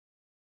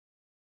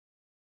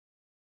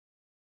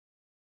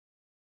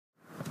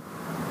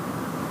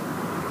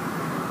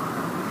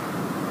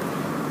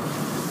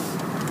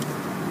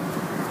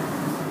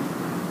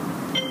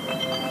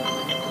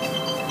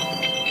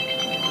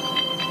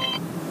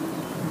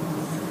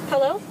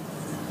Hello?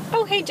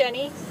 Oh, hey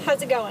Jenny.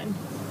 How's it going?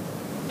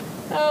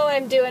 Oh,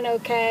 I'm doing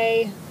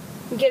okay.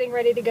 I'm getting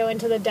ready to go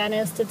into the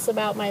dentist. It's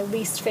about my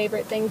least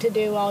favorite thing to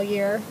do all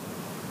year.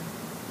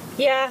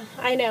 Yeah,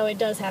 I know, it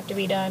does have to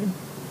be done.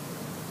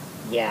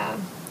 Yeah.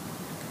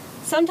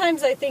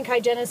 Sometimes I think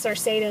hygienists are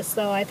sadists,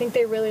 though. I think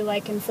they really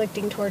like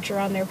inflicting torture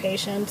on their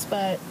patients,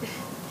 but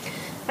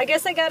I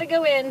guess I gotta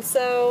go in,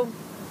 so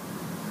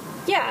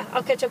yeah,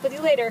 I'll catch up with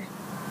you later.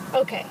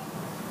 Okay.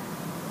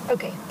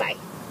 Okay, bye.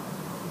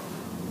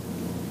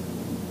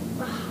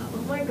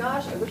 Oh my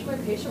gosh, I wish my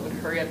patient would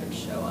hurry up and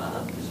show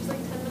up. She's like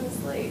 10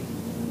 minutes late.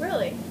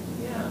 Really?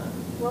 Yeah.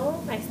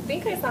 Well, I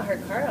think I saw her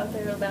car out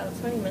there about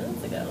 20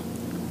 minutes ago.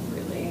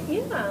 Really?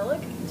 Yeah,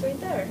 look, it's right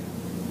there.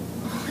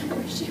 I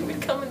wish she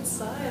would come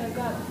inside. I've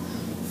got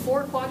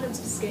 4 quadrants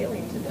of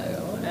scaling to do,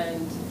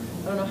 and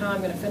I don't know how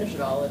I'm going to finish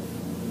it all if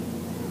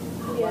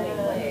I'm running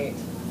late.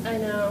 I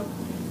know.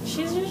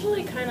 She's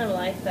usually kind of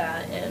like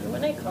that, and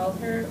when I called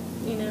her,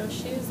 you know,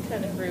 she was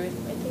kind of rude.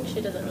 I think she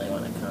doesn't really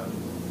want to come,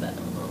 but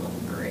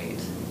Great.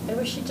 I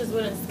wish she just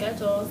wouldn't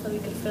schedule so we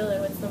could fill it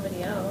with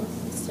somebody else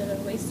instead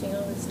of wasting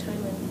all this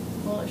time.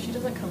 And Well, if she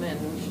doesn't come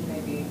in, we should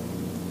maybe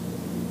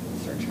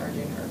start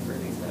charging her for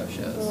these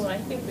no-shows. well, I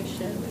think we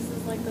should. This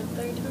is like the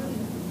 3rd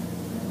time.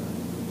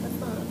 That's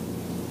not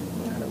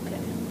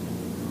okay.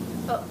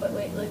 Oh, but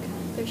wait, look,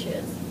 there she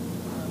is.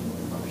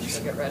 We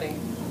should get ready.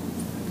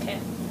 Okay.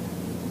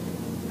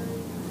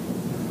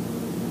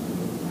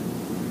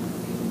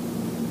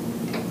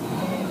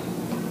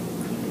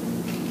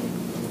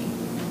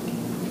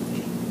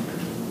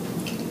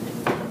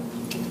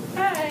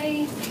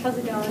 Hi. How's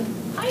it going?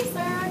 Hi,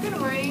 Sarah. Good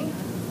morning.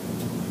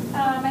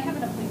 I have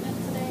an appointment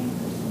today.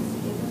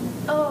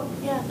 Oh,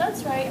 yeah,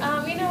 that's right.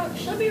 You know,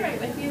 she'll be right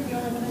with you if you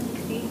want to go and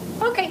see.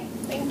 Okay,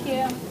 thank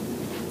you.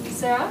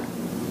 Sarah?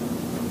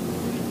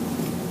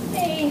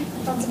 Hey,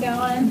 how's it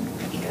going?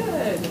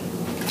 Good.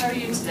 How are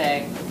you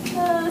today?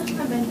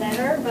 I've been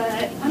better,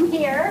 but I'm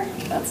here.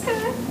 That's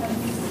good.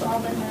 That's all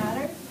that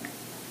matters.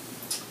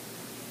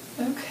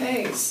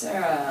 Okay,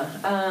 Sarah.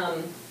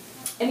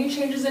 Any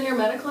changes in your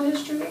medical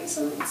history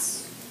since?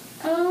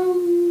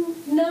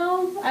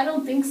 No, I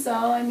don't think so.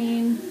 I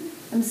mean,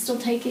 I'm still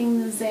taking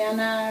the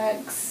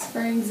Xanax for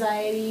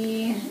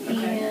anxiety,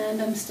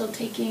 and I'm still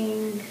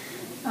taking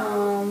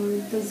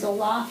the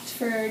Zoloft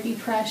for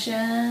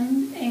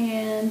depression,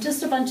 and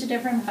just a bunch of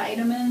different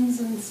vitamins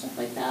and stuff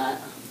like that.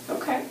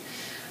 Okay.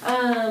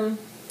 And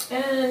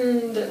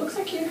it looks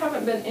like you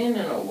haven't been in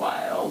a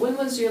while. When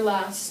was your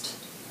last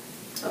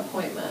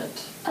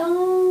appointment?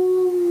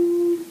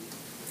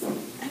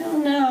 I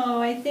don't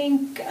know. I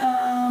think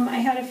I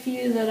had a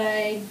few that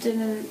I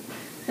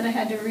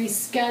had to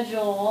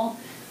reschedule.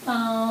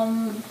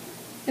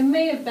 It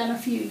may have been a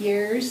few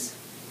years.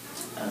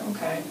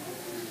 Okay.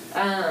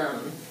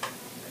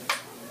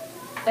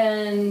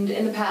 And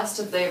in the past,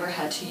 have they ever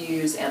had to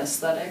use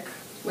anesthetic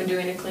when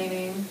doing a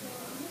cleaning?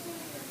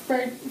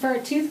 For a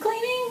tooth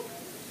cleaning?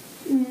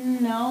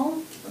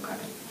 No. Okay.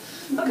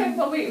 Okay,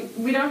 well,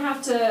 we don't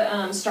have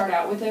to start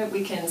out with it.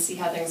 We can see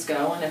how things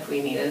go, and if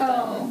we need it,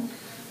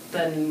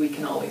 then we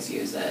can always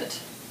use it.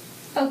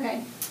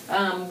 Okay.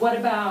 What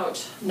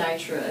about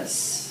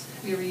nitrous?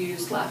 Have you ever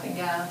used laughing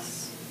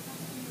gas?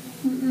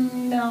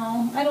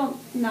 No, I don't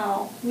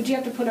know. Would you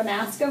have to put a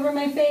mask over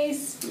my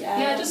face? Yeah.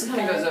 Yeah, it just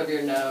kind of goes over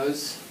your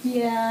nose.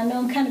 Yeah, no,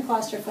 I'm kind of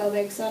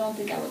claustrophobic, so I don't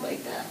think I would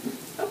like that.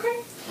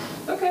 Okay.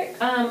 Okay.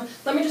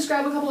 Let me just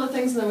grab a couple of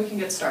things and then we can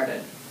get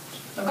started.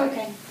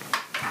 Okay.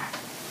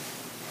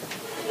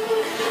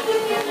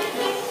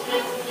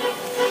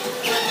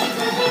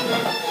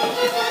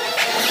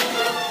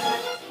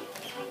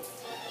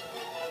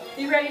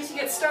 You ready to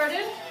get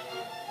started?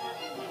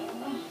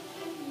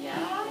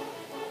 Yeah.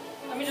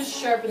 Let me just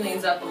sharpen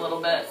these up a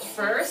little bit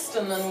first,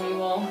 and then we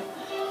will...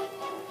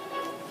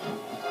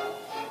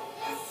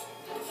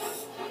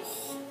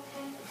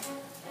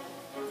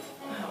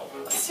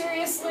 Oh,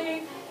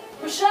 seriously?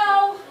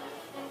 Michelle?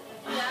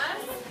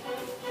 Yes?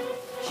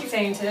 She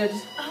fainted.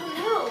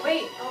 Oh, no.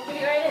 Wait, I'll put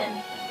you right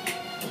in.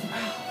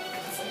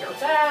 So your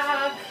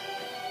back.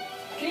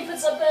 Can you put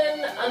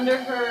something under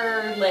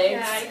her legs?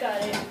 Yeah, I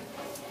got it.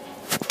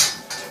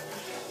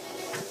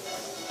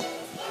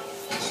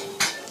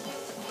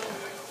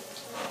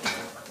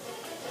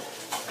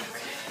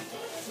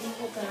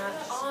 Hold that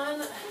on.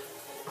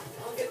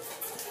 I'll get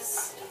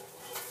this.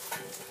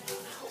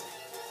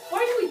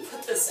 Why do we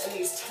put this in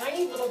these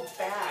tiny little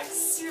bags?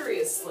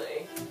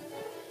 Seriously.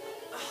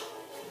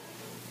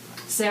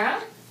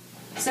 Sarah?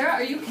 Sarah,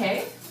 are you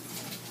okay?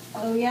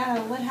 Oh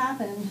yeah, what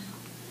happened?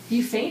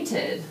 You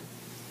fainted.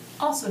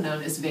 Also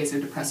known as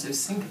Vasodepressor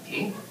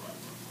Syncope.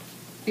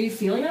 Are you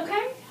feeling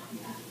okay?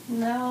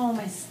 No,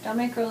 my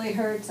stomach really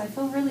hurts. I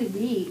feel really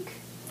weak.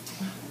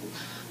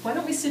 Why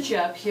don't we sit you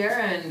up here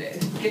and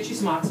get you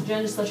some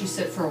oxygen, just let you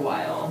sit for a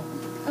while.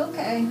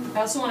 Okay. I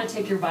also want to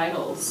take your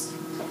vitals.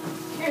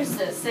 Here's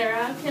this,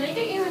 Sarah. Can I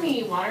get you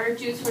any water or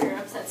juice for your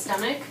upset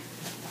stomach?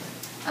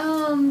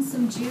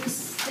 Some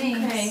juice. Thanks.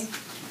 Okay.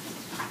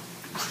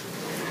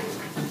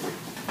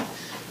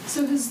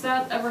 So has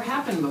that ever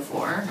happened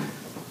before?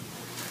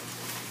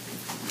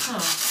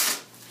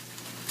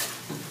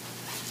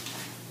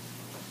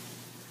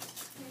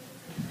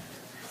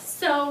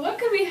 So, what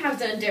could we have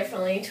done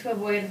differently to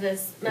avoid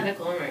this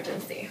medical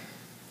emergency?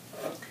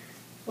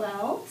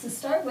 Well, to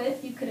start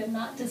with, you could have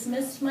not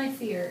dismissed my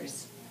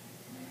fears.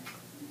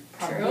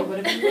 Probably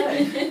would have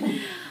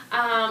been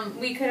good.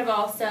 We could have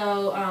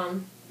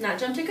also not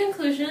jumped to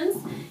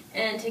conclusions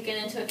and taken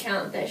into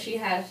account that she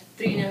had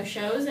 3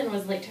 no-shows and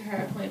was late to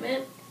her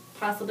appointment,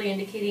 possibly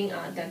indicating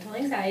dental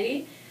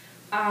anxiety,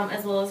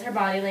 as well as her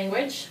body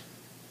language.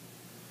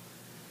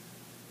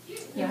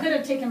 You could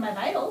have taken my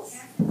vitals,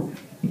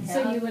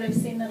 so you would have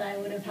seen that I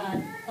would have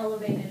had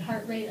elevated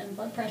heart rate and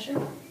blood pressure.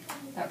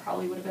 That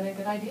probably would have been a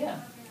good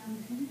idea.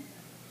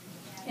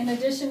 In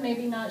addition,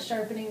 maybe not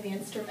sharpening the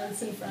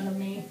instruments in front of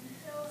me.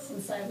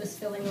 Since I was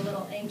feeling a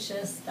little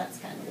anxious, that's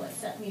kind of what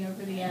set me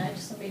over the edge.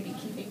 So maybe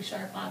keeping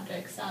sharp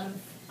objects out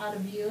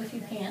of view if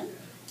you can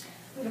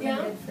would have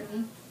been good for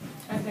me.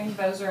 I think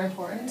those are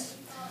important.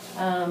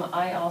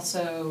 I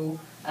also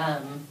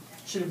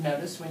should have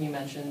noticed when you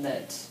mentioned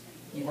that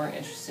you weren't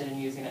interested in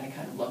using any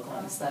kind of local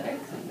anesthetic,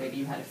 and maybe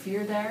you had a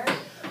fear there.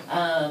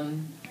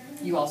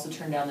 You also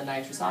turned down the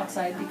nitrous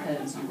oxide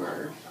because you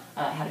were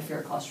had a fear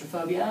of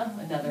claustrophobia,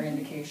 another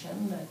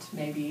indication that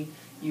maybe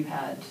you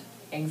had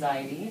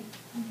anxiety.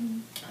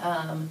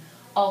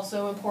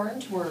 Also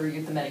important were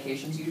the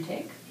medications you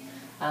take,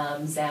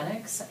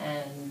 Xanax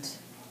and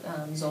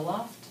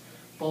Zoloft,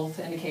 both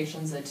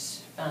indications that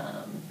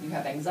you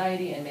have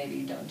anxiety and maybe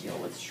you don't deal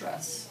with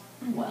stress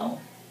well.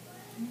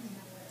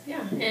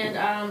 Yeah, and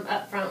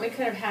up front we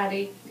could have had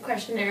a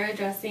questionnaire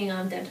addressing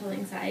dental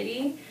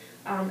anxiety,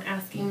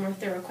 asking more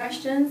thorough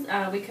questions.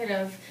 We could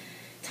have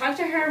talked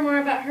to her more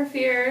about her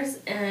fears,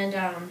 and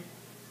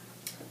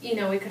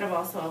we could have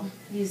also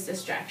used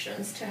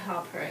distractions to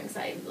help her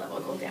anxiety level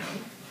go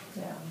down.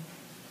 Yeah.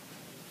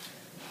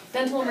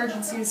 Dental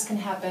emergencies can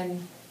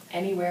happen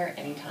anywhere,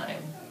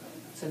 anytime,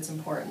 so it's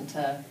important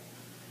to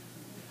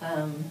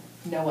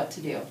know what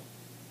to do.